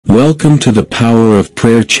Welcome to the Power of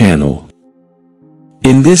Prayer channel.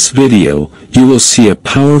 In this video, you will see a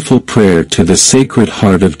powerful prayer to the Sacred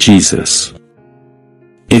Heart of Jesus.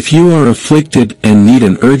 If you are afflicted and need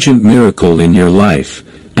an urgent miracle in your life,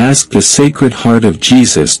 ask the Sacred Heart of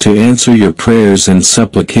Jesus to answer your prayers and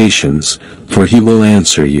supplications, for He will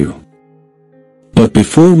answer you. But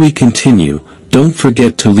before we continue, don't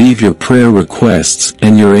forget to leave your prayer requests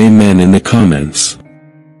and your Amen in the comments.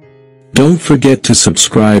 Don't forget to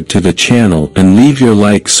subscribe to the channel and leave your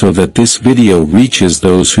like so that this video reaches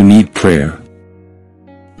those who need prayer.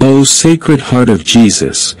 O Sacred Heart of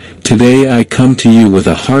Jesus, today I come to you with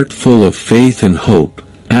a heart full of faith and hope,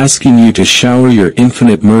 asking you to shower your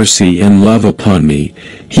infinite mercy and love upon me,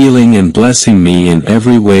 healing and blessing me in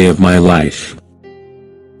every way of my life.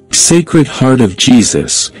 Sacred Heart of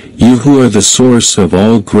Jesus, you who are the source of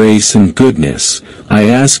all grace and goodness, I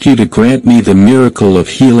ask you to grant me the miracle of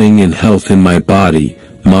healing and health in my body,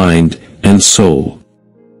 mind, and soul.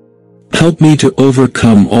 Help me to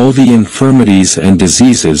overcome all the infirmities and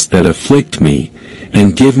diseases that afflict me,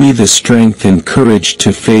 and give me the strength and courage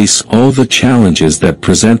to face all the challenges that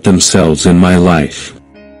present themselves in my life.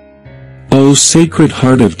 O Sacred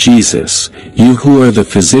Heart of Jesus, you who are the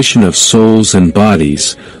physician of souls and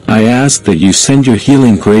bodies, I ask that you send your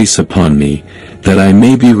healing grace upon me, that I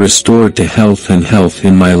may be restored to health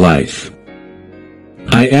in my life.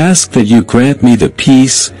 I ask that you grant me the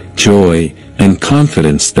peace, joy, and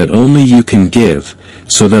confidence that only you can give,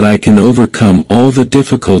 so that I can overcome all the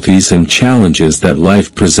difficulties and challenges that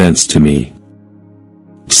life presents to me.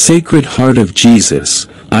 Sacred Heart of Jesus,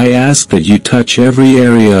 I ask that you touch every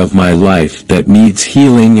area of my life that needs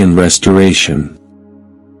healing and restoration.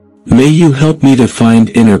 May you help me to find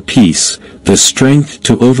inner peace, the strength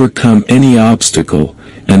to overcome any obstacle,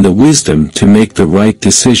 and the wisdom to make the right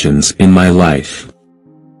decisions in my life.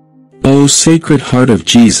 O Sacred Heart of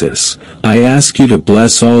Jesus, I ask you to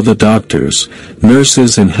bless all the doctors,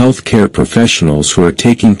 nurses and healthcare professionals who are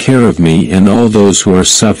taking care of me and all those who are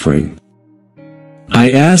suffering.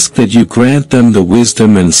 I ask that you grant them the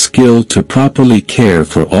wisdom and skill to properly care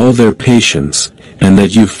for all their patients, and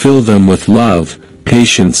that you fill them with love,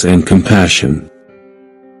 patience and compassion.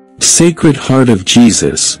 Sacred Heart of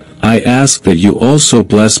Jesus, I ask that you also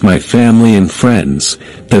bless my family and friends,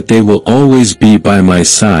 that they will always be by my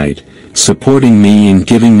side, supporting me and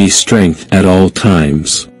giving me strength at all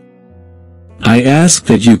times. I ask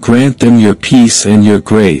that you grant them your peace and your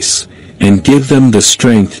grace, and give them the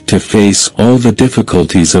strength to face all the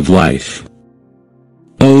difficulties of life.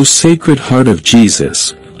 O Sacred Heart of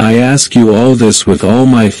Jesus, I ask you all this with all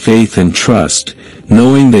my faith and trust,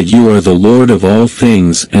 knowing that you are the Lord of all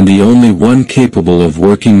things and the only one capable of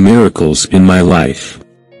working miracles in my life.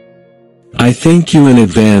 I thank you in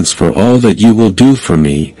advance for all that you will do for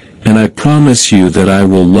me, and I promise you that I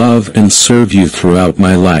will love and serve you throughout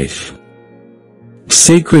my life.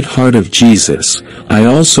 Sacred Heart of Jesus, I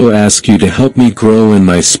also ask you to help me grow in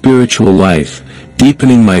my spiritual life,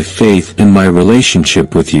 deepening my faith and my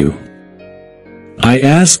relationship with you. I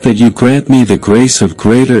ask that you grant me the grace of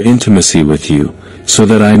greater intimacy with you, so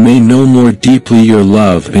that I may know more deeply your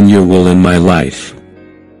love and your will in my life.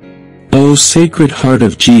 O Sacred Heart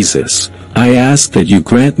of Jesus, I ask that you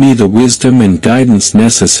grant me the wisdom and guidance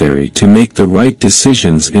necessary to make the right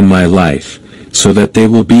decisions in my life, so that they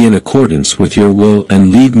will be in accordance with your will and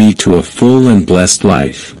lead me to a full and blessed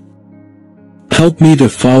life. Help me to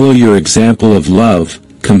follow your example of love,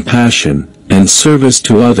 compassion, and service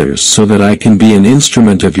to others so that I can be an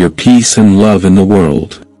instrument of your peace and love in the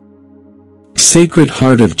world. Sacred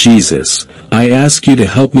Heart of Jesus, I ask you to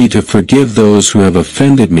help me to forgive those who have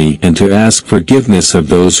offended me and to ask forgiveness of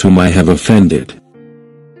those whom I have offended.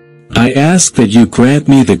 I ask that you grant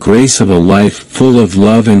me the grace of a life full of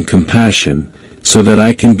love and compassion, so that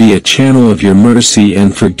I can be a channel of your mercy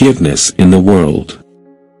and forgiveness in the world.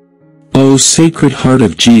 O Sacred Heart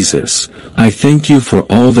of Jesus, I thank you for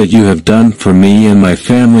all that you have done for me and my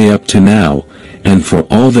family up to now, and for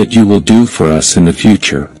all that you will do for us in the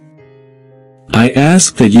future. I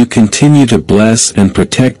ask that you continue to bless and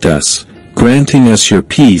protect us, granting us your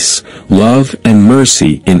peace, love and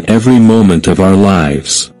mercy in every moment of our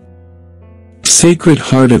lives. Sacred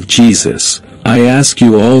Heart of Jesus, I ask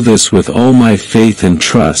you all this with all my faith and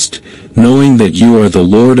trust, knowing that you are the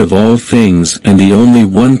Lord of all things and the only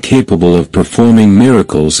one capable of performing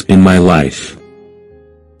miracles in my life.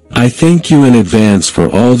 I thank you in advance for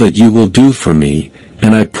all that you will do for me,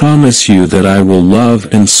 and I promise you that I will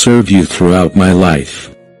love and serve you throughout my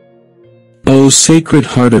life. O Sacred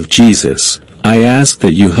Heart of Jesus, I ask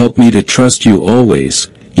that you help me to trust you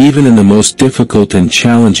always, even in the most difficult and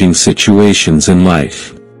challenging situations in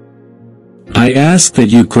life. I ask that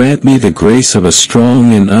you grant me the grace of a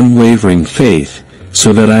strong and unwavering faith,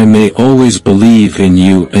 so that I may always believe in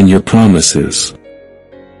you and your promises.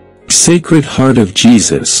 Sacred Heart of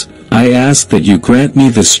Jesus, I ask that you grant me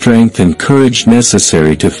the strength and courage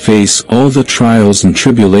necessary to face all the trials and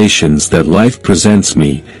tribulations that life presents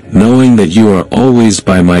me, knowing that you are always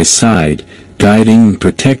by my side, guiding and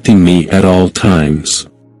protecting me at all times.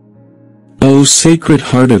 O Sacred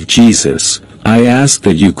Heart of Jesus, I ask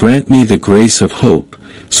that you grant me the grace of hope,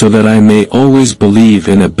 so that I may always believe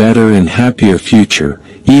in a better and happier future,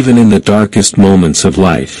 even in the darkest moments of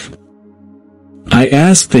life. I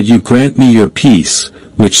ask that you grant me your peace,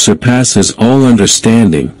 which surpasses all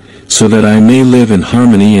understanding, so that I may live in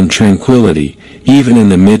harmony and tranquility, even in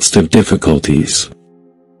the midst of difficulties.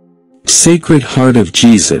 Sacred Heart of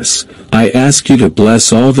Jesus, I ask you to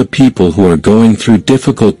bless all the people who are going through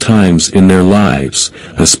difficult times in their lives,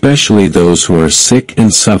 especially those who are sick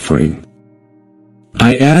and suffering.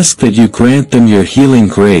 I ask that you grant them your healing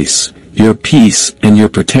grace, your peace and your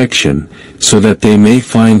protection, so that they may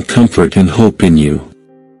find comfort and hope in you.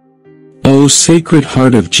 O Sacred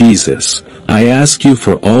Heart of Jesus, I ask you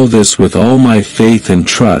for all this with all my faith and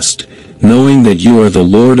trust, knowing that you are the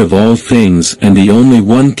Lord of all things and the only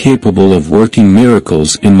one capable of working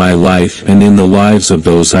miracles in my life and in the lives of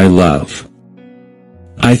those I love.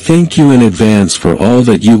 I thank you in advance for all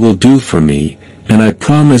that you will do for me, and I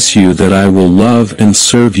promise you that I will love and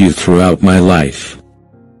serve you throughout my life.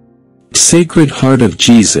 Sacred Heart of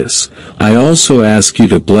Jesus, I also ask you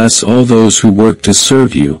to bless all those who work to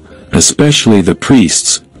serve you, especially the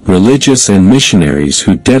priests, religious and missionaries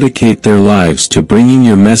who dedicate their lives to bringing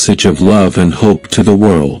your message of love and hope to the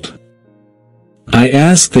world. I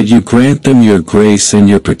ask that you grant them your grace and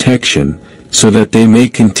your protection, so that they may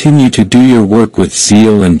continue to do your work with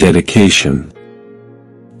zeal and dedication.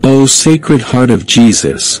 O Sacred Heart of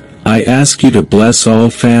Jesus, I ask you to bless all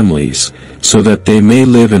families, so that they may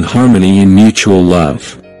live in harmony and mutual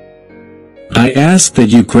love. I ask that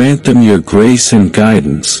you grant them your grace and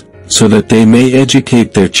guidance, so that they may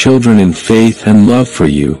educate their children in faith and love for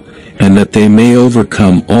you, and that they may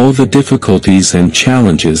overcome all the difficulties and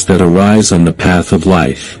challenges that arise on the path of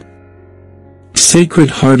life. Sacred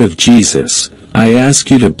Heart of Jesus, I ask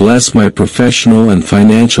you to bless my professional and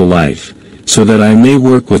financial life, so that I may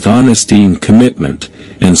work with honesty and commitment,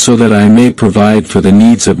 and so that I may provide for the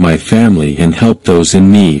needs of my family and help those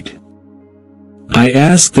in need. I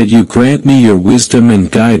ask that you grant me your wisdom and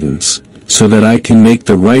guidance, so that I can make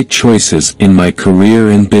the right choices in my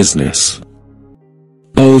career and business.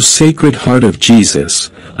 O Sacred Heart of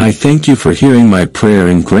Jesus, I thank you for hearing my prayer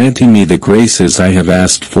and granting me the graces I have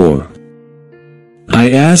asked for.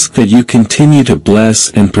 I ask that you continue to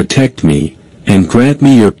bless and protect me, and grant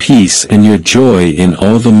me your peace and your joy in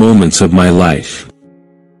all the moments of my life.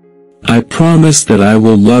 I promise that I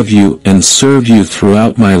will love you and serve you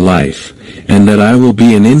throughout my life, and that I will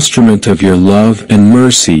be an instrument of your love and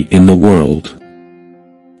mercy in the world.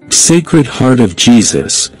 Sacred Heart of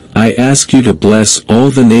Jesus, I ask you to bless all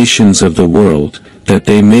the nations of the world, that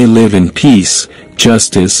they may live in peace,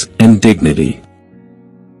 justice, and dignity.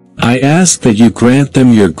 I ask that you grant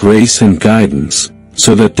them your grace and guidance,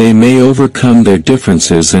 so that they may overcome their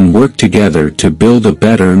differences and work together to build a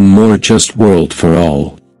better and more just world for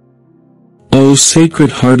all. O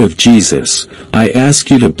Sacred Heart of Jesus, I ask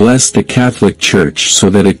you to bless the Catholic Church so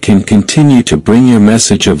that it can continue to bring your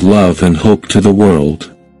message of love and hope to the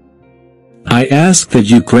world. I ask that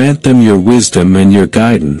you grant them your wisdom and your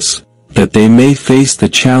guidance, that they may face the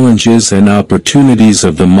challenges and opportunities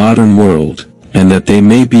of the modern world, and that they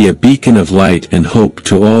may be a beacon of light and hope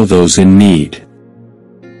to all those in need.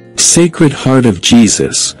 Sacred Heart of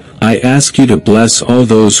Jesus, I ask you to bless all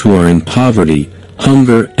those who are in poverty,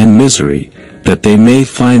 hunger, and misery, that they may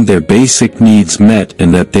find their basic needs met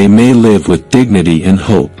and that they may live with dignity and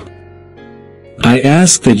hope. I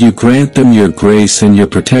ask that you grant them your grace and your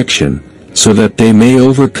protection, so that they may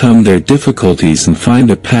overcome their difficulties and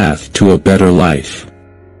find a path to a better life.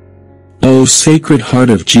 O Sacred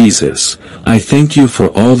Heart of Jesus, I thank you for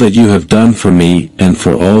all that you have done for me and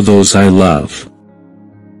for all those I love.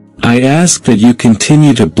 I ask that you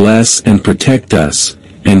continue to bless and protect us,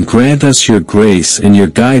 and grant us your grace and your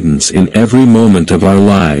guidance in every moment of our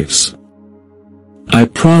lives. I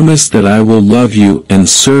promise that I will love you and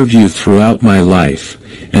serve you throughout my life,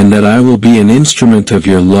 and that I will be an instrument of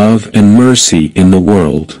your love and mercy in the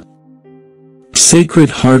world.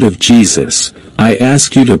 Sacred Heart of Jesus, I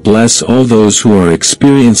ask you to bless all those who are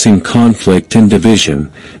experiencing conflict and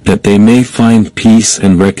division, that they may find peace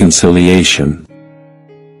and reconciliation.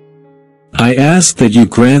 I ask that you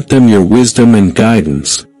grant them your wisdom and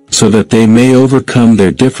guidance, so that they may overcome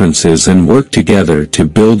their differences and work together to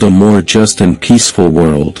build a more just and peaceful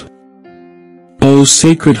world. O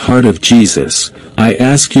Sacred Heart of Jesus, I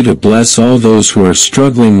ask you to bless all those who are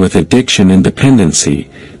struggling with addiction and dependency,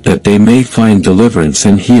 that they may find deliverance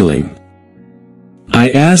and healing. I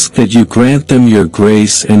ask that you grant them your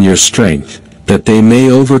grace and your strength, that they may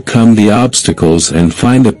overcome the obstacles and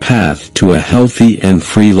find a path to a healthy and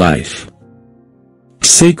free life.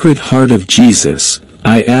 Sacred Heart of Jesus,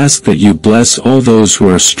 I ask that you bless all those who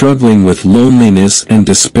are struggling with loneliness and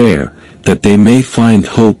despair, that they may find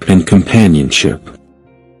hope and companionship.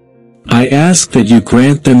 I ask that you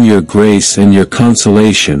grant them your grace and your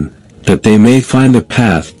consolation, that they may find a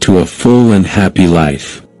path to a full and happy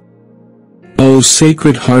life. O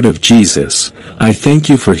Sacred Heart of Jesus, I thank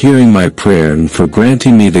you for hearing my prayer and for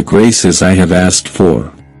granting me the graces I have asked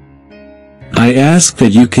for. I ask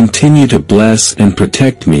that you continue to bless and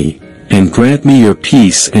protect me, and grant me your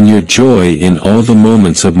peace and your joy in all the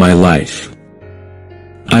moments of my life.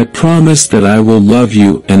 I promise that I will love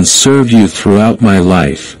you and serve you throughout my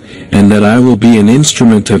life, and that I will be an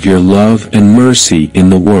instrument of your love and mercy in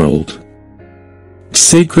the world.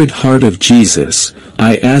 Sacred Heart of Jesus,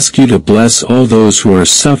 I ask you to bless all those who are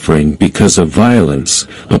suffering because of violence,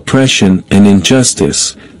 oppression, and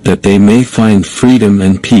injustice, that they may find freedom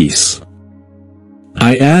and peace.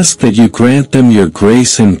 I ask that you grant them your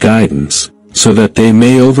grace and guidance, so that they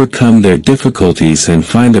may overcome their difficulties and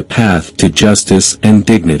find a path to justice and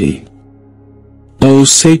dignity. O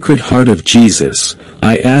Sacred Heart of Jesus,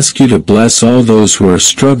 I ask you to bless all those who are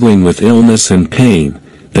struggling with illness and pain,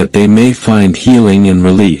 that they may find healing and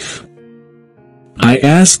relief. I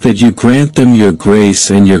ask that you grant them your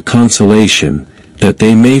grace and your consolation, that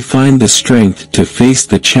they may find the strength to face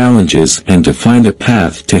the challenges and to find a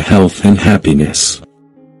path to health and happiness.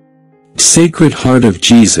 Sacred Heart of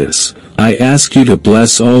Jesus, I ask you to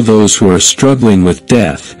bless all those who are struggling with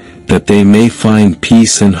death, that they may find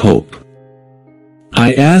peace and hope.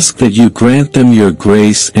 I ask that you grant them your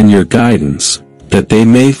grace and your guidance, that they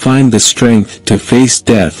may find the strength to face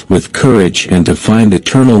death with courage and to find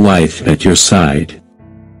eternal life at your side.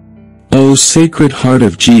 O Sacred Heart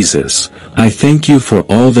of Jesus, I thank you for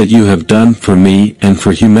all that you have done for me and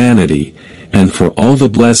for humanity, and for all the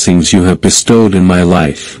blessings you have bestowed in my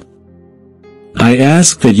life. I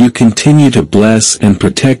ask that you continue to bless and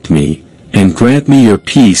protect me, and grant me your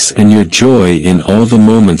peace and your joy in all the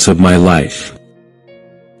moments of my life.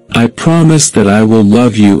 I promise that I will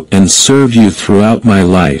love you and serve you throughout my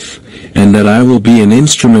life, and that I will be an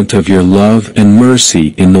instrument of your love and mercy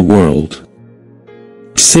in the world.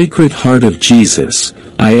 Sacred Heart of Jesus,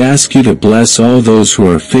 I ask you to bless all those who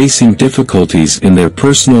are facing difficulties in their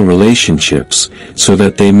personal relationships, so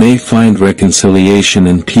that they may find reconciliation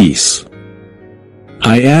and peace.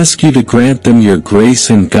 I ask you to grant them your grace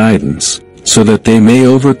and guidance, so that they may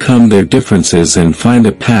overcome their differences and find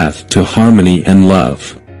a path to harmony and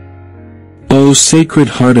love. O Sacred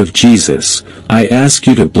Heart of Jesus, I ask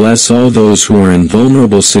you to bless all those who are in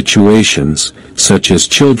vulnerable situations, such as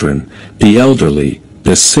children, the elderly,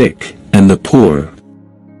 the sick, and the poor.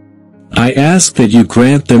 I ask that you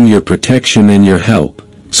grant them your protection and your help,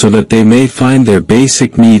 so that they may find their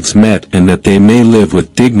basic needs met and that they may live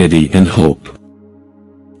with dignity and hope.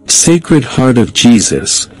 Sacred Heart of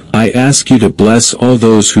Jesus, I ask you to bless all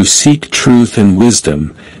those who seek truth and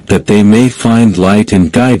wisdom, that they may find light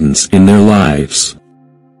and guidance in their lives.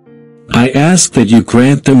 I ask that you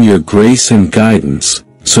grant them your grace and guidance,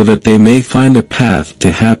 so that they may find a path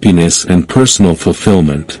to happiness and personal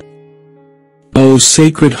fulfillment. O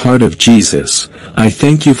Sacred Heart of Jesus, I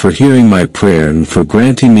thank you for hearing my prayer and for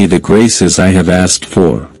granting me the graces I have asked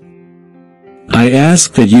for. I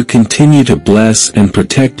ask that you continue to bless and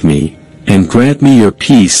protect me, and grant me your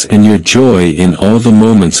peace and your joy in all the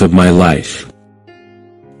moments of my life.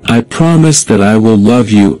 I promise that I will love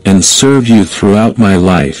you and serve you throughout my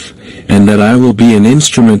life, and that I will be an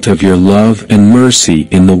instrument of your love and mercy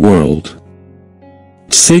in the world.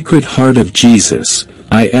 Sacred Heart of Jesus,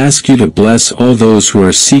 I ask you to bless all those who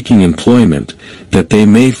are seeking employment, that they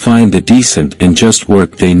may find the decent and just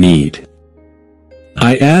work they need.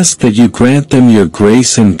 I ask that you grant them your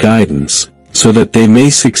grace and guidance, so that they may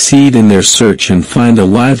succeed in their search and find a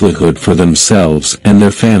livelihood for themselves and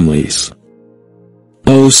their families.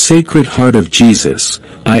 O Sacred Heart of Jesus,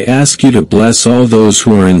 I ask you to bless all those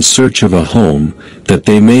who are in search of a home, that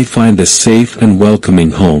they may find a safe and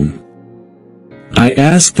welcoming home. I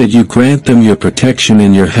ask that you grant them your protection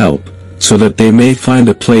and your help, so that they may find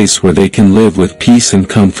a place where they can live with peace and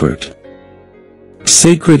comfort.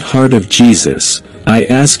 Sacred Heart of Jesus, I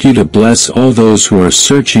ask you to bless all those who are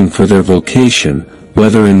searching for their vocation,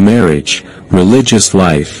 whether in marriage, religious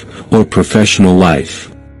life, or professional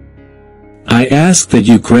life. I ask that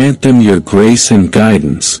you grant them your grace and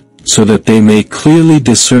guidance, so that they may clearly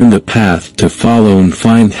discern the path to follow and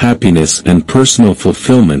find happiness and personal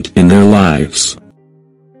fulfillment in their lives.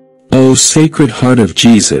 O Sacred Heart of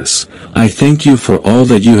Jesus, I thank you for all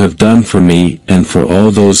that you have done for me and for all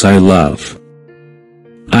those I love.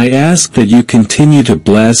 I ask that you continue to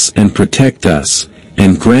bless and protect us,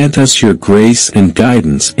 and grant us your grace and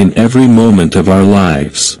guidance in every moment of our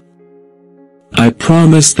lives. I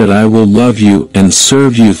promise that I will love you and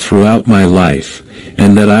serve you throughout my life,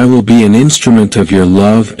 and that I will be an instrument of your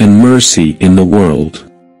love and mercy in the world.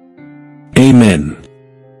 Amen.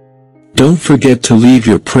 Don't forget to leave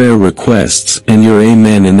your prayer requests and your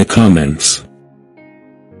amen in the comments.